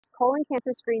Colon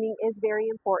cancer screening is very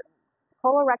important.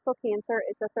 Colorectal cancer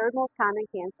is the third most common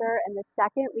cancer and the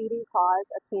second leading cause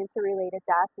of cancer-related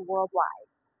death worldwide.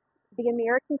 The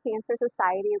American Cancer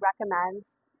Society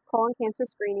recommends colon cancer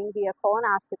screening via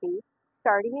colonoscopy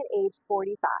starting at age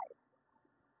 45.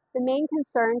 The main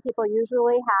concern people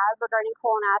usually have regarding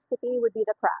colonoscopy would be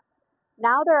the prep.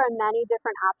 Now there are many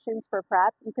different options for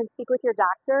prep. You can speak with your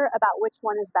doctor about which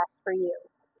one is best for you.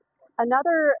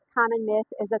 Another common myth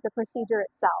is that the procedure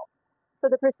itself. So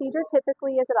the procedure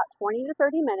typically is about 20 to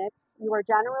 30 minutes. You are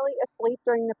generally asleep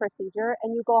during the procedure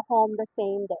and you go home the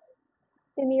same day.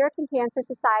 The American Cancer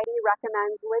Society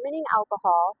recommends limiting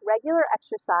alcohol, regular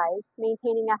exercise,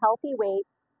 maintaining a healthy weight,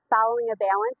 following a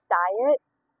balanced diet,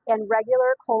 and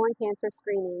regular colon cancer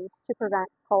screenings to prevent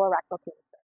colorectal cancer.